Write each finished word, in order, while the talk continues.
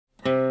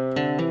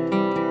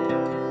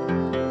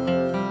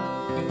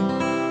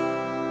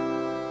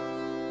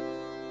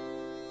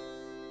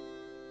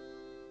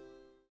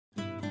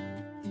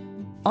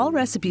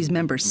Allrecipes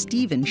member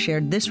Steven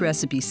shared this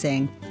recipe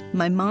saying,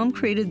 "My mom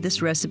created this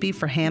recipe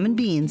for ham and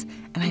beans,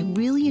 and I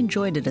really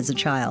enjoyed it as a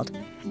child.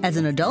 As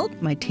an adult,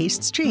 my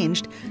tastes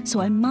changed, so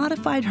I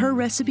modified her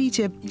recipe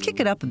to kick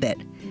it up a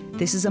bit.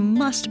 This is a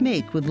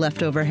must-make with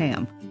leftover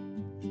ham."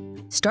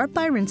 Start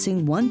by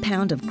rinsing 1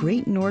 pound of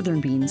Great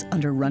Northern beans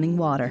under running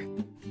water.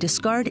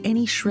 Discard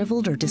any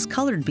shriveled or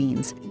discolored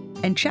beans,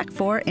 and check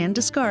for and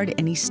discard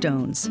any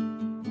stones.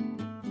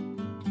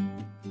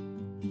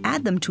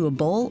 Add them to a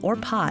bowl or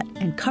pot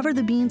and cover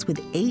the beans with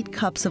 8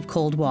 cups of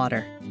cold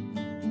water.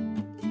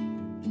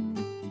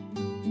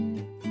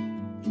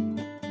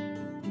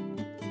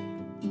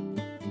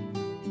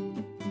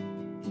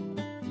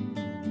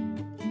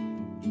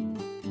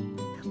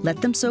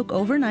 Let them soak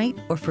overnight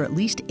or for at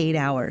least 8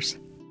 hours.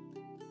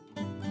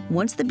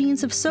 Once the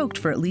beans have soaked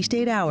for at least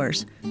 8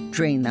 hours,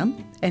 drain them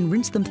and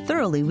rinse them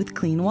thoroughly with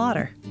clean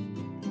water.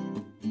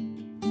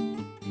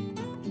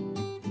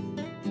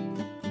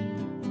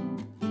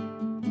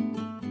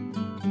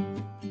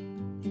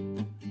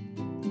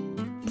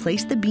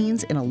 Place the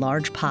beans in a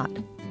large pot.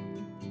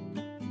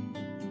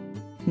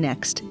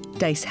 Next,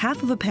 dice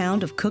half of a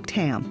pound of cooked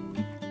ham.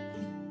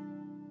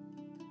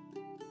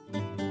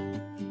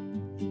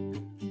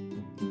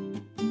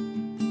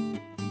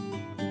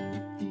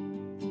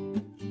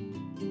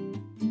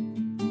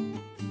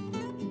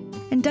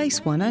 And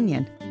dice 1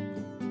 onion.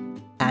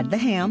 Add the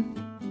ham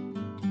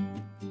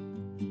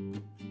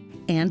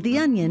and the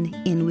onion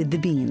in with the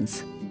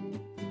beans.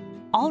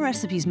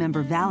 Allrecipes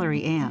member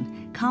Valerie Ann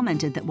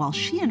commented that while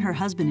she and her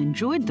husband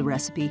enjoyed the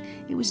recipe,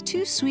 it was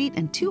too sweet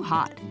and too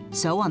hot.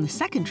 So on the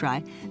second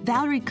try,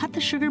 Valerie cut the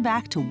sugar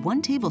back to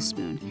 1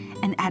 tablespoon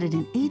and added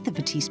 1/8 of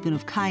a teaspoon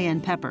of cayenne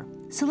pepper.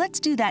 So let's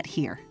do that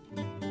here.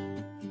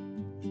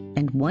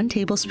 And 1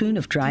 tablespoon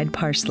of dried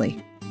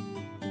parsley.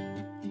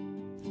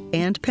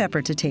 And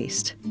pepper to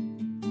taste.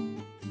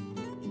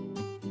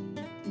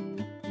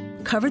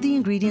 Cover the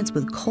ingredients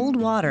with cold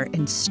water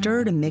and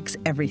stir to mix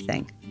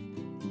everything.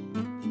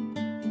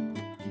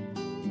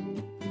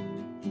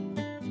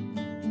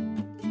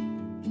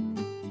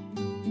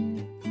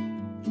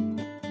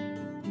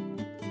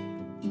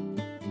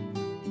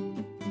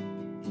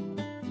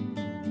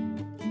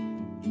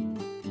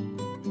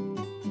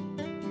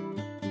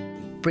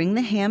 Bring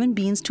the ham and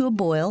beans to a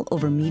boil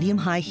over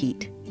medium-high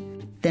heat.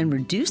 Then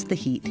reduce the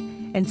heat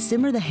and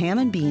simmer the ham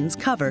and beans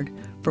covered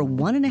for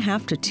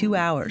 1.5 to 2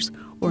 hours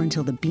or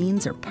until the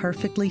beans are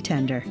perfectly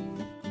tender.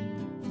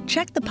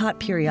 Check the pot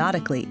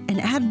periodically and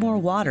add more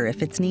water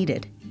if it's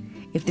needed.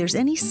 If there's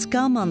any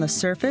scum on the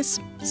surface,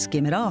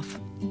 skim it off.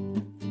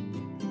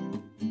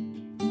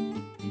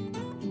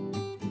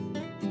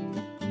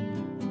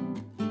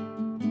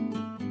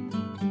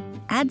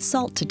 Add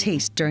salt to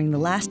taste during the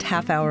last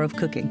half hour of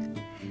cooking.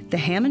 The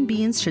ham and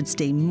beans should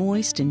stay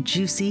moist and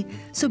juicy,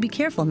 so be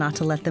careful not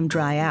to let them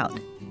dry out.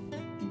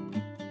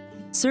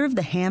 Serve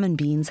the ham and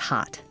beans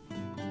hot.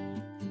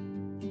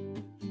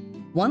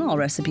 One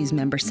Allrecipes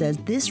member says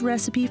this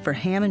recipe for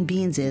ham and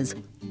beans is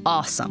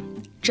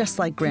awesome, just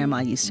like Grandma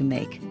used to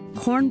make.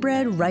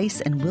 Cornbread,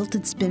 rice, and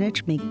wilted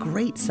spinach make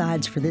great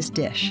sides for this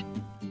dish.